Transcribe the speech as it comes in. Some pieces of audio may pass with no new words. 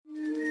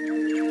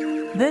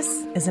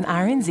This is an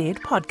RNZ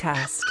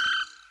podcast.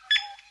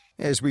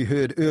 As we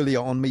heard earlier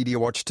on Media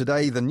Watch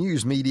today, the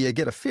news media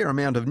get a fair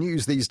amount of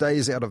news these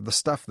days out of the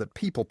stuff that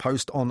people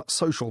post on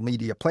social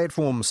media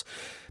platforms.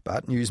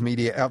 But news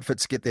media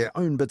outfits get their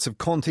own bits of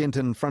content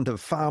in front of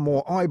far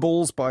more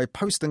eyeballs by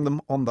posting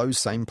them on those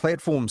same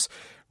platforms.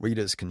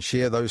 Readers can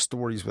share those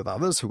stories with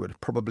others who would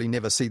probably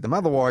never see them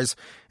otherwise,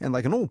 and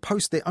they can all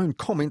post their own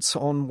comments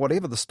on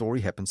whatever the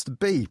story happens to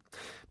be.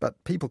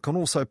 But people can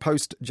also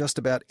post just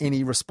about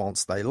any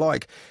response they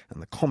like,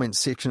 and the comment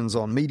sections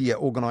on media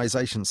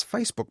organisations'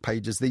 Facebook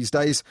pages these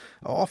days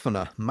are often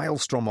a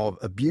maelstrom of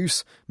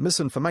abuse,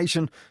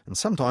 misinformation, and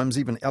sometimes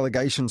even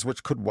allegations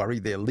which could worry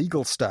their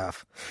legal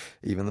staff.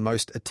 Even the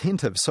most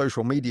attentive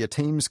social media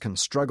teams can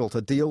struggle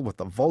to deal with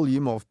the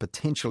volume of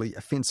potentially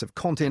offensive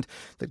content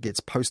that gets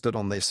posted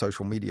on their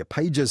social media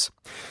pages.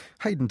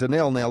 Hayden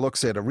Donnell now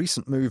looks at a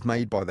recent move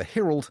made by the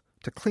Herald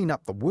to clean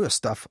up the worst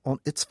stuff on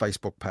its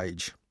Facebook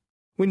page.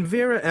 When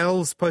Vera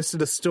Elves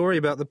posted a story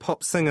about the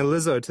pop singer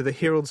Lizzo to the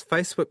Herald's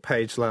Facebook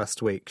page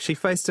last week, she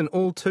faced an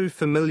all too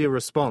familiar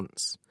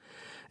response.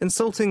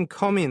 Insulting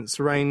comments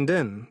rained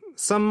in.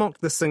 Some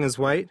mocked the singer's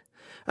weight,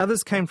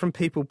 others came from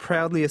people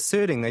proudly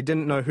asserting they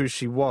didn't know who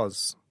she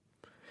was.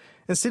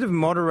 Instead of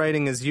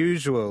moderating as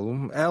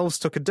usual, Elves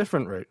took a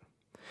different route.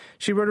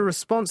 She wrote a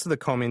response to the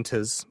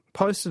commenters,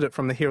 posted it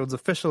from the Herald's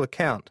official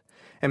account,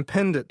 and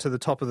pinned it to the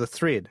top of the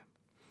thread.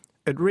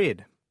 It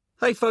read,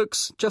 "Hey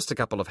folks, just a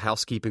couple of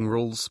housekeeping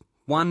rules.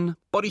 1.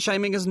 Body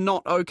shaming is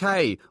not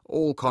okay.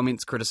 All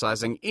comments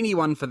criticising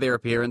anyone for their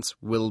appearance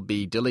will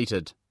be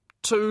deleted.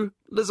 2.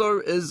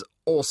 Lizzo is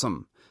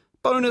awesome.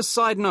 Bonus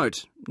side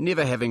note,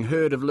 never having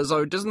heard of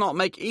Lizzo does not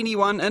make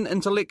anyone an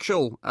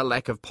intellectual. A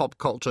lack of pop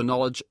culture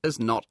knowledge is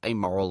not a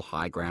moral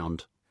high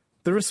ground."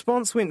 The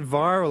response went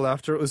viral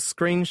after it was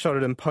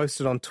screenshotted and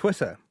posted on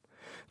Twitter.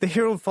 The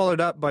Herald followed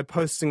up by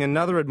posting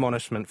another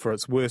admonishment for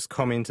its worst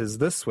commenters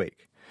this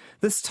week,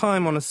 this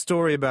time on a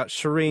story about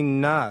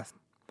Shireen Nath.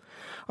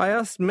 I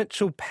asked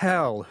Mitchell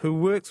Powell, who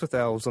works with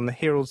Elves on the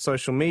Herald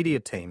social media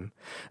team,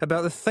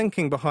 about the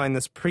thinking behind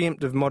this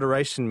preemptive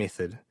moderation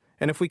method,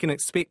 and if we can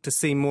expect to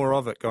see more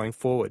of it going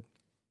forward.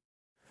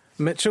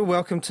 Mitchell,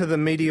 welcome to the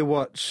Media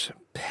Watch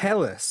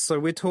Palace. So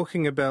we're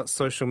talking about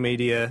social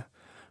media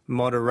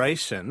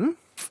moderation.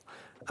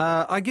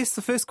 I guess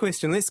the first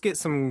question, let's get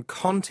some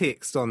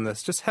context on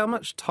this. Just how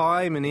much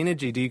time and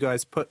energy do you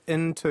guys put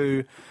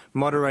into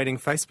moderating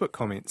Facebook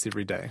comments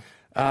every day?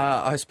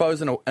 I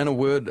suppose in a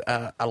word,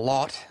 a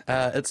lot.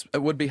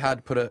 It would be hard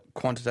to put a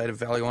quantitative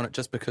value on it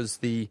just because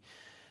the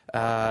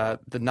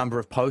number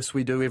of posts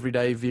we do every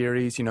day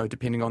varies,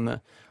 depending on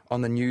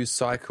the news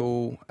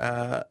cycle.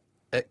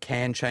 It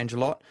can change a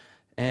lot.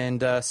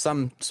 And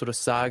some sort of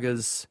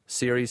sagas,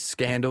 series,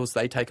 scandals,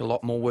 they take a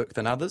lot more work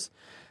than others.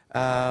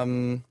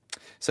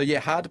 So yeah,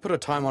 hard to put a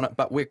time on it,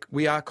 but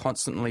we are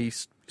constantly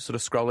sort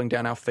of scrolling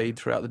down our feed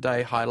throughout the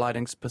day,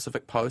 highlighting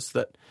specific posts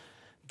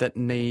that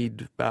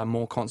need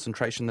more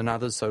concentration than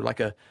others. So like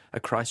a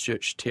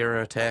Christchurch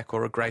terror attack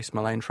or a Grace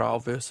Millane trial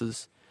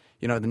versus,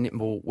 the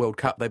Netball World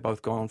Cup. They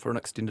both go on for an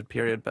extended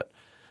period, but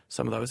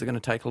some of those are going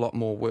to take a lot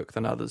more work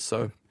than others.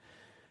 So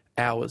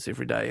hours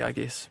every day, I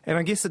guess. And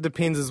I guess it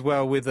depends as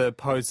well whether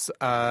posts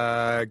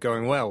are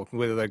going well,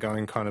 whether they're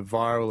going kind of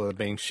viral or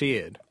being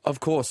shared. Of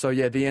course. So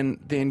yeah, the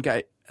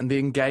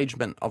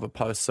engagement of a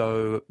post.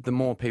 So the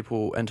more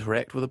people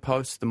interact with a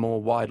post, the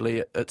more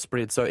widely it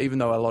spreads. So even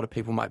though a lot of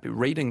people might be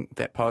reading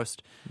that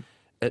post,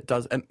 it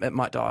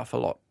might die off a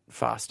lot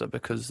faster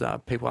because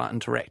people aren't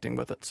interacting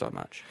with it so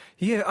much.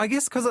 Yeah, I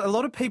guess because a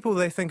lot of people,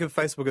 they think of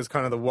Facebook as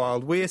kind of the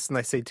Wild West and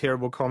they see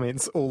terrible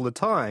comments all the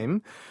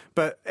time,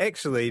 but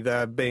actually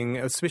they're being,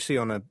 especially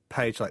on a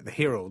page like the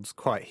Herald's,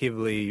 quite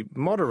heavily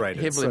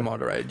moderated.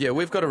 Moderated, yeah.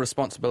 We've got a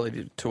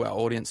responsibility to our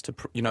audience to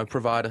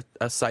provide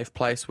a safe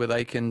place where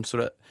they can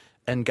sort of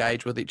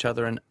engage with each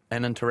other and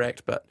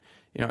interact, but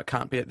it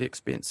can't be at the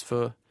expense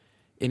for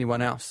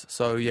anyone else.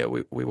 So yeah,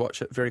 we watch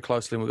it very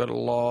closely, and we've got a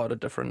lot of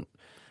different,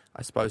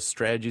 I suppose,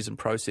 strategies and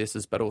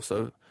processes, but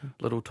also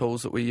little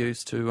tools that we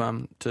use to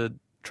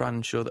try and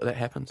ensure that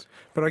happens.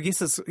 But I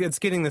guess it's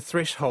getting the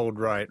threshold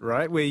right,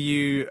 where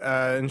you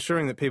are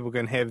ensuring that people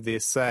can have their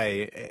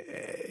say.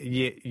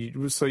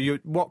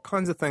 What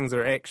kinds of things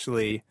are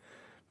actually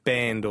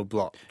banned or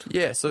blocked?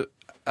 Yeah, so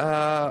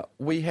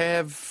we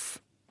have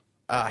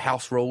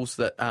house rules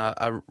that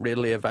are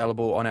readily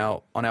available on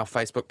our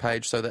Facebook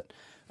page so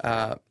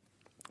that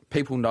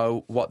people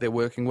know what they're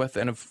working with,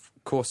 and of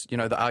course,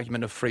 the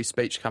argument of free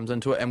speech comes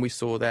into it, and we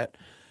saw that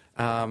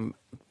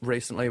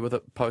recently with a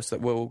post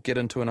that we'll get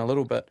into in a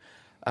little bit.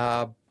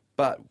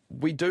 But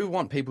we do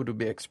want people to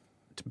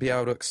be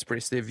able to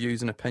express their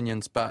views and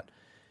opinions, but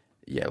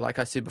yeah, like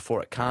I said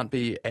before, it can't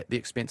be at the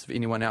expense of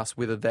anyone else,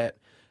 whether that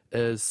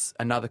is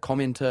another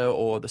commenter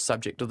or the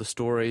subject of the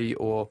story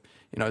or,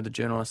 the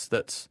journalist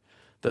that's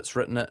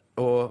written it,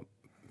 or,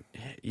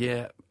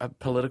 a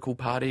political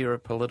party or a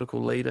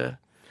political leader.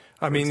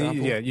 I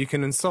mean, yeah, you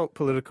can insult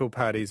political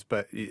parties,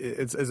 but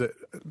is it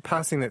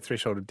passing that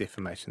threshold of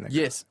defamation?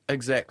 Yes,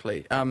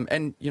 exactly.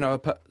 And,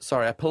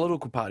 a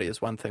political party is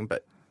one thing,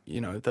 but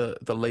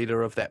the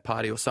leader of that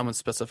party or someone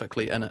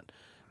specifically in it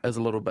is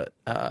a little bit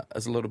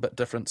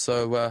different.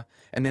 So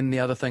and then the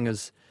other thing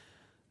is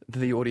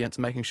the audience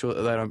making sure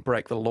that they don't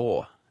break the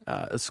law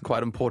is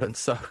quite important.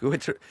 So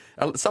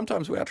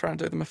sometimes we are trying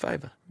to do them a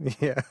favour.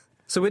 Yeah.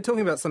 So we're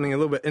talking about something a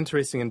little bit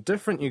interesting and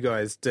different you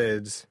guys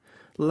did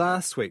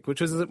last week,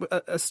 which was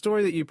a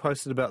story that you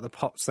posted about the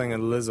pop singer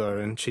Lizzo,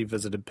 and she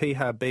visited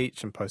Piha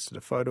Beach and posted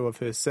a photo of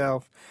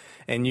herself,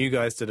 and you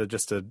guys did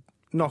just a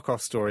knockoff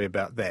story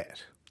about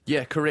that.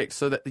 Yeah, correct.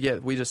 So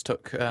we just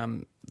took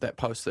that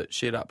post that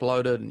she had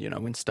uploaded,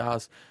 and when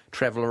stars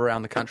travel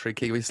around the country,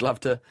 Kiwis love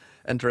to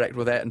interact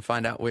with that and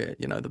find out where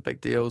the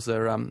big deals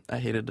are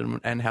headed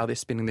and how they're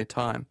spending their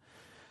time.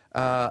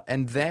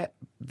 And that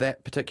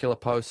particular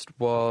post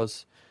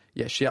was,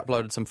 she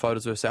uploaded some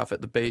photos of herself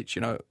at the beach,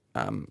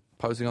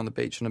 posing on the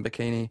beach in a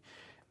bikini,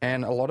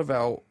 and a lot of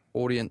our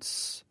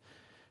audience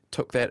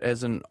took that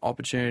as an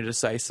opportunity to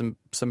say some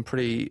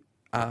pretty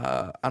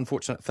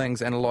unfortunate things,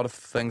 and a lot of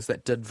things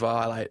that did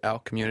violate our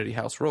community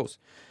house rules.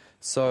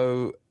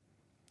 So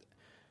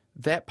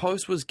that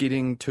post was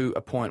getting to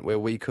a point where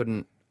we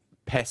couldn't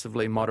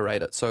passively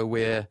moderate it. So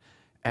where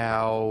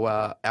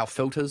our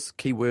filters,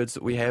 keywords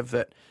that we have,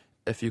 that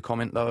if you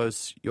comment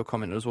those, your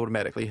comment is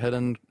automatically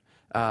hidden,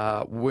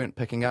 weren't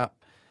picking up.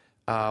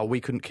 We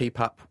couldn't keep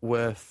up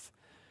with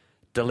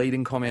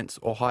deleting comments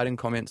or hiding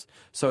comments.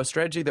 So a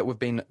strategy that we've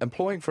been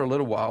employing for a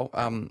little while,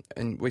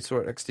 and we saw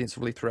it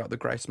extensively throughout the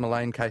Grace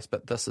Millane case,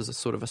 but this is a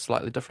sort of a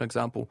slightly different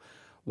example,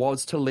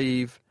 was to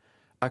leave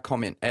a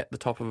comment at the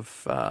top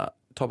of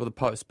the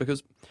post,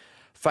 because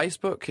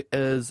Facebook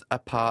is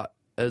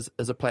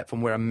a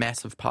platform where a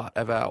massive part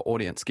of our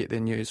audience get their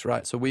news,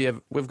 right? So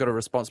we've got a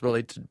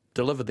responsibility to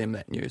deliver them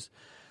that news.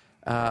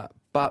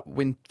 But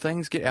when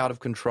things get out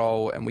of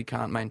control and we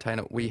can't maintain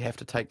it, we have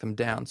to take them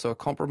down. So a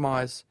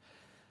compromise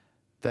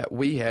that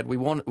we had, we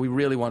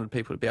really wanted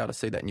people to be able to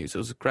see that news. It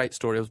was a great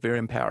story. It was very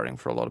empowering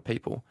for a lot of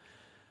people.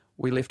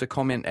 We left a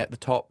comment at the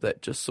top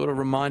that just sort of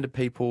reminded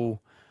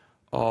people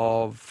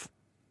of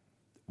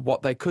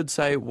what they could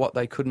say, what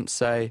they couldn't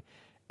say.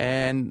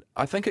 And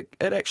I think it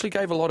actually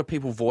gave a lot of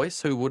people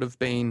voice who would have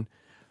been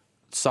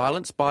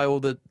silenced by all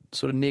the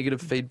sort of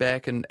negative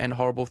feedback and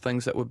horrible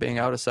things that were being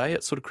able to say.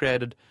 It sort of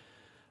created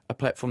a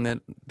platform that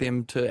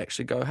them to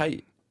actually go,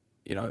 hey,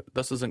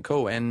 this isn't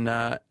cool. And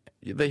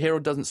the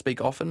Herald doesn't speak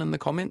often in the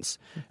comments,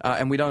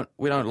 and we don't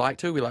like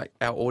to. We like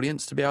our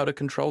audience to be able to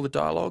control the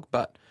dialogue,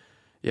 but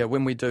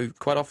when we do,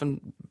 quite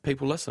often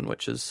people listen,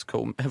 which is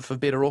cool, for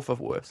better or for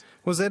worse.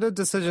 Was that a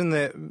decision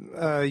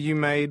that you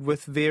made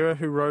with Vera,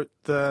 who wrote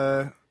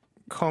the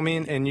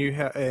comment, and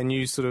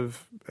you sort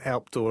of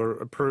helped or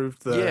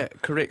approved the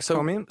correct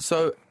comment?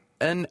 So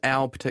in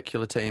our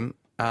particular team,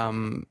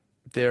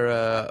 there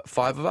are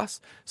 5 of us,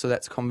 so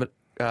that's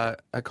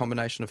a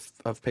combination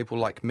of people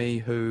like me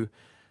who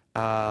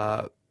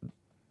I'm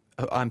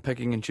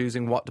picking and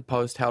choosing what to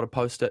post, how to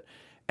post it,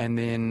 and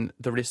then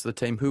the rest of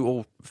the team who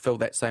all fill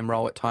that same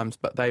role at times,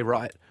 but they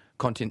write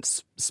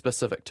content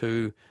specific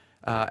to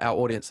our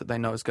audience that they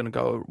know is going to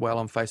go well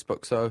on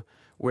Facebook. So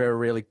we're a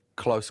really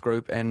close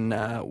group, and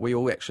we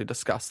all actually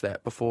discussed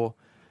that before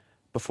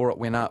it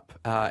went up,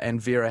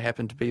 and Vera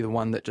happened to be the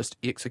one that just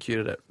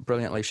executed it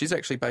brilliantly. She's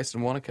actually based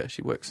in Wanaka.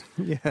 She works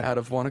out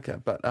of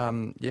Wanaka, but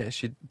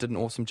she did an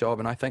awesome job,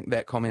 and I think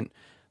that comment,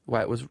 the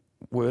way it was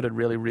worded,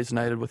 really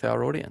resonated with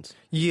our audience.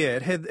 Yeah,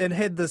 it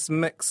had this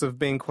mix of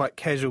being quite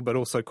casual but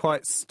also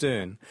quite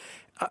stern.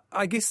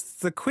 I guess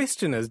the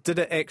question is, did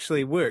it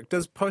actually work?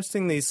 Does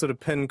posting these sort of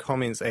pinned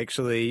comments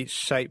actually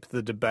shape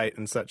the debate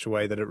in such a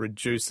way that it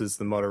reduces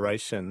the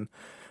moderation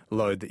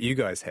load that you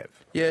guys have?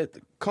 Yeah,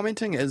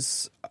 commenting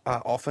is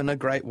often a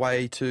great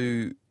way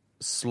to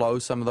slow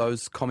some of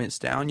those comments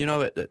down.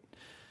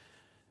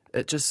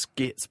 It just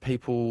gets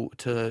people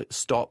to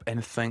stop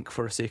and think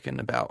for a second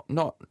about,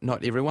 not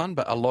everyone,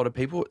 but a lot of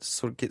people. It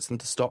sort of gets them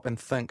to stop and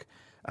think.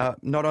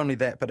 Not only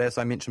that, but as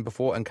I mentioned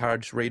before,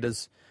 encourage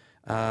readers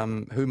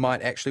who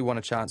might actually want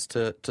a chance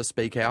to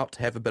speak out, to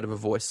have a bit of a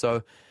voice.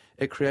 So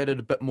it created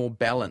a bit more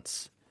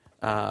balance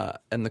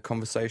in the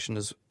conversation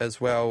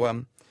as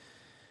well.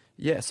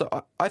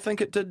 So I think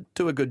it did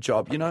do a good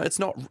job. It's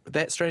not,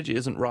 that strategy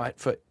isn't right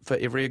for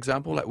every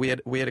example. Like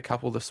we had a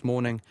couple this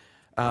morning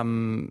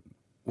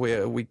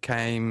where we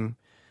came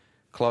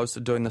close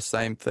to doing the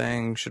same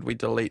thing. Should we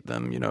delete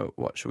them?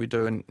 What should we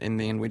do? And in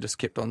the end, we just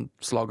kept on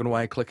slogging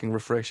away, clicking,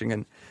 refreshing,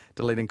 and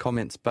deleting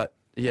comments. But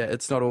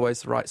it's not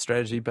always the right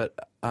strategy, but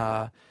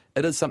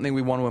it is something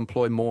we want to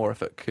employ more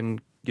if it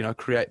can,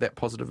 create that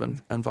positive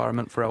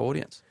environment for our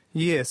audience.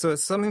 Yeah, so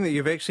it's something that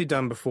you've actually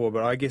done before,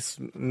 but I guess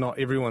not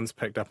everyone's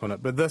picked up on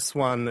it. But this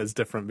one is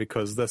different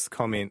because this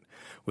comment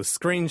was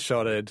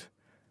screenshotted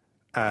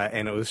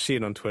and it was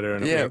shared on Twitter,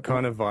 and it went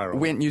kind of viral.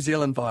 Went New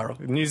Zealand viral.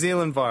 New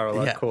Zealand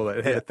viral, I'd call it.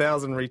 It had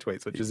 1,000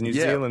 retweets, which is New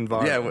Zealand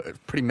viral. Yeah,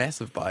 pretty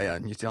massive by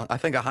New Zealand. I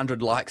think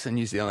 100 likes in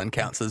New Zealand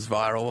counts as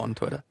viral on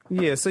Twitter.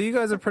 Yeah, so you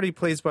guys are pretty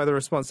pleased by the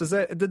response.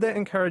 Did that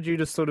encourage you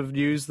to sort of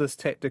use this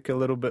tactic a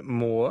little bit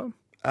more?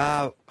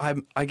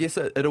 I guess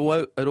it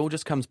all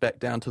just comes back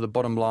down to the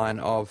bottom line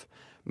of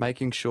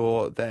making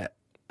sure that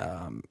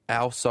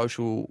our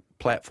social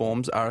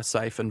platforms are a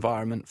safe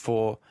environment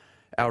for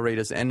our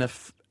readers, and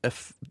if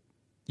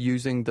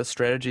using the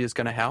strategy is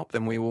going to help,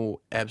 then we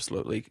will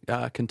absolutely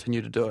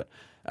continue to do it.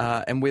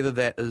 And whether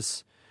that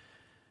is,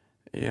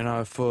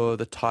 for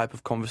the type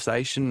of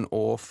conversation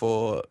or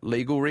for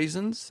legal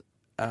reasons,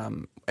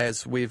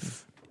 as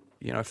we've,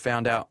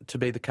 found out to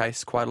be the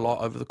case quite a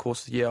lot over the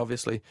course of the year.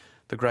 Obviously,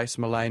 the Grace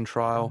Millane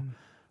trial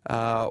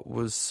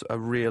was a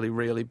really,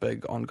 really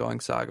big ongoing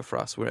saga for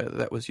us where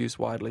that was used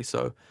widely.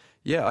 So,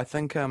 yeah, I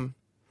think...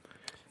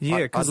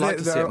 Yeah, because I'd like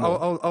to see it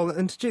more. I'll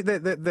interject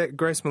that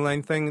Grace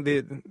Millane thing.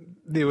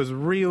 There was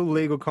real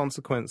legal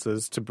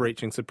consequences to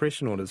breaching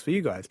suppression orders for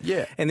you guys.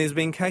 Yeah. And there's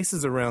been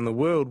cases around the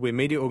world where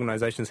media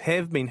organisations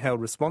have been held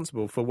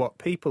responsible for what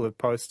people have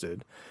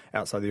posted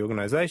outside the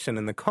organisation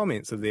in the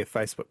comments of their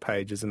Facebook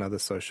pages and other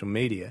social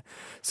media.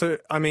 So,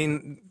 I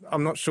mean,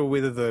 I'm not sure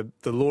whether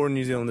the law in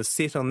New Zealand is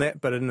set on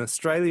that, but in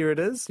Australia it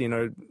is.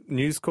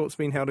 News Corp's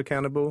been held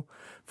accountable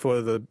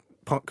for the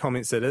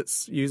comments that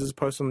its users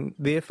post on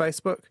their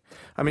Facebook.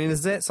 I mean,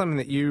 is that something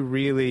that you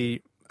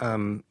really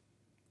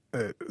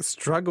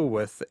struggle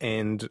with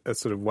and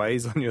sort of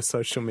weighs on your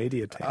social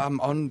media team?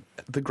 On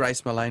the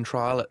Grace Millane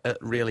trial, it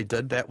really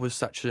did. That was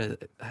such an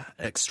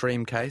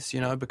extreme case,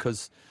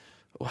 because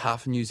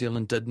half of New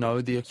Zealand did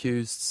know the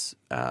accused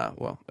at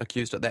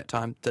that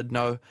time, did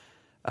know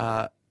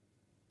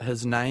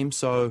his name.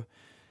 So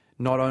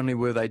not only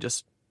were they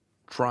just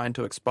trying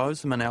to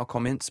expose him in our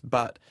comments,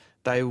 but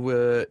they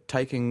were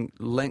taking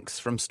links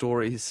from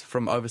stories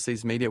from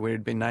overseas media where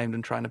he'd been named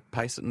and trying to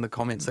paste it in the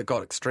comments. That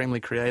got extremely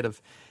creative,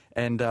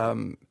 and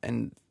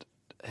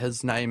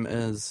his name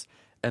is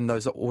in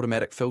those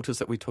automatic filters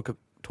that we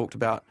talked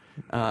about.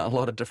 A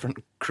lot of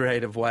different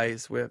creative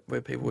ways where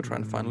people were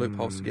trying to find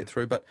loopholes to get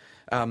through. But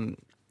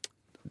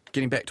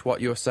getting back to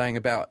what you were saying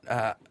about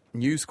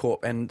News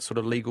Corp and sort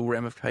of legal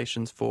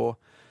ramifications for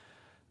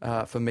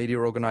media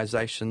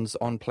organisations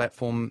on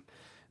platform.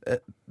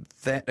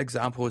 That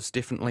example is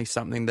definitely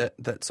something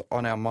that's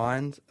on our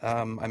mind.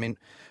 I mean,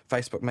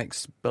 Facebook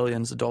makes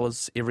billions of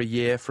dollars every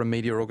year from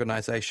media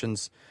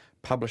organisations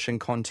publishing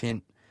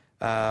content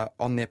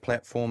on their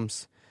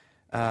platforms,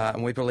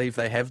 and we believe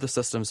they have the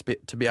systems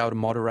to be able to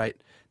moderate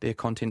their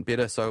content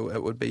better, so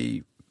it would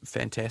be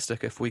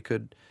fantastic if we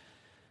could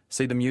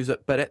see them use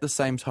it. But at the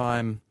same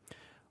time,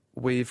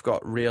 we've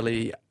got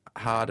really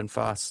hard and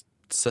fast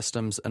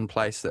systems in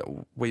place that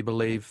we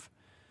believe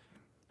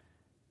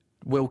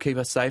will keep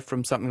us safe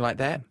from something like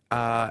that.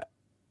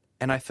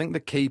 And I think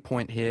the key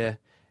point here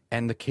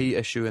and the key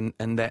issue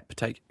in that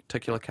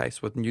particular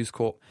case with News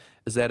Corp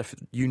is that if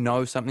you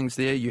know something's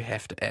there, you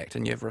have to act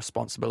and you have a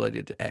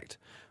responsibility to act,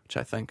 which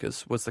I think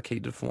was the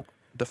key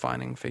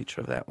defining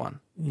feature of that one.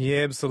 Yeah,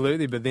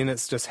 absolutely. But then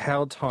it's just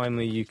how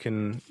timely you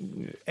can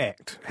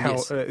act.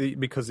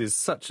 Because there's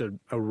such an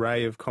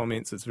array of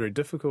comments, it's very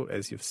difficult,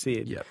 as you've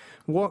said. Yep.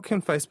 What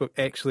can Facebook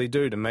actually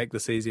do to make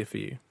this easier for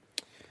you?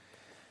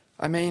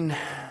 I mean,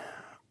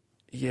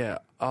 yeah,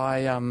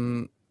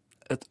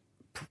 it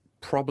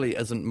probably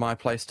isn't my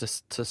place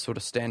to sort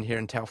of stand here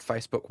and tell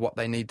Facebook what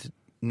they need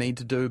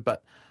to do,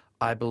 but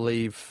I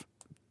believe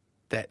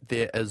that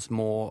there is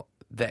more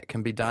that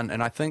can be done,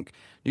 and I think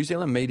New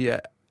Zealand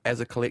media as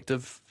a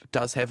collective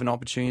does have an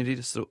opportunity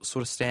to sort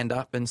of stand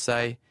up and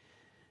say,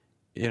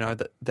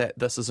 that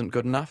this isn't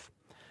good enough,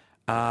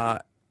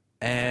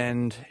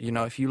 and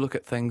if you look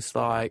at things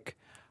like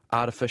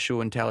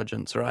artificial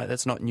intelligence, right?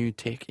 That's not new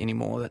tech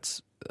anymore.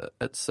 It's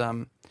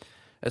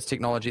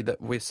technology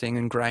that we're seeing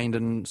ingrained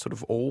in sort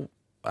of all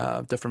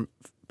different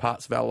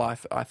parts of our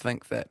life. I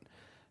think that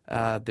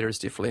there is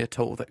definitely a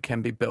tool that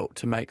can be built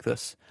to make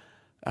this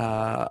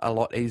a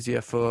lot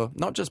easier for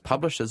not just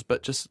publishers,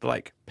 but just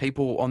like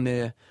people on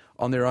their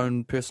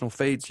own personal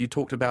feeds. You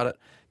talked about it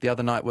the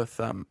other night with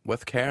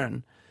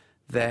Karen,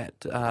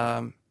 that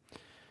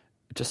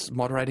just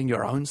moderating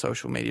your own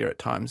social media at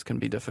times can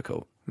be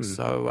difficult.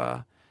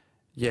 So.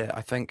 Yeah,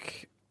 I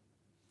think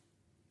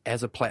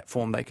as a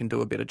platform they can do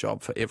a better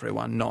job for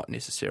everyone, not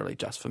necessarily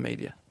just for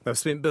media. They've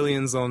spent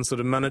billions on sort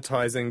of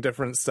monetising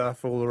different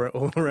stuff all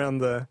around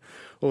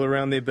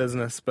their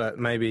business, but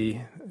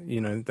maybe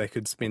they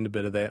could spend a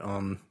bit of that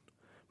on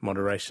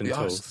moderation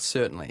tools.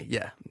 Certainly,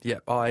 yeah.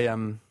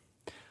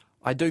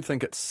 I do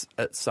think it's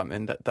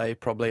something that they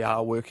probably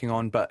are working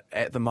on, but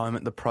at the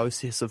moment the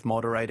process of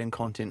moderating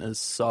content is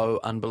so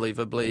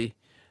unbelievably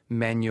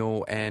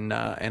manual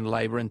and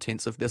labour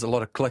intensive. There's a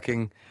lot of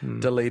clicking,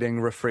 deleting,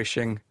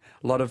 refreshing,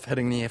 a lot of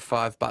hitting the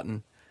F5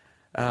 button,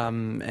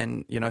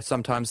 and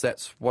sometimes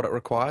that's what it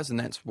requires, and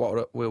that's what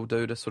it will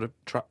do to sort of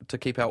try to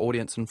keep our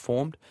audience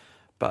informed.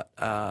 But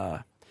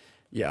I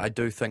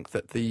do think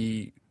that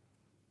the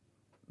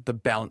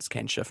balance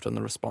can shift on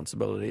the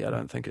responsibility. I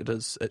don't think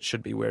it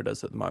should be where it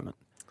is at the moment.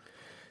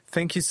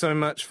 Thank you so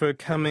much for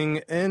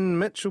coming in,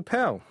 Mitchell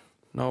Powell.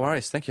 No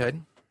worries. Thank you,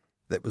 Hayden.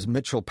 That was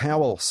Mitchell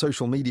Powell,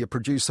 social media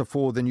producer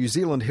for the New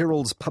Zealand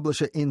Herald's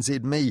publisher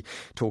NZME,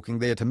 talking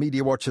there to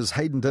Media Watch's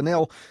Hayden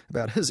Donnell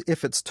about his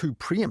efforts to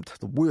preempt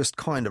the worst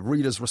kind of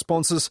readers'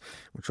 responses,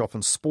 which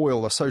often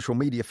spoil the social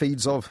media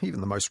feeds of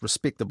even the most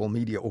respectable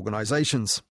media organisations.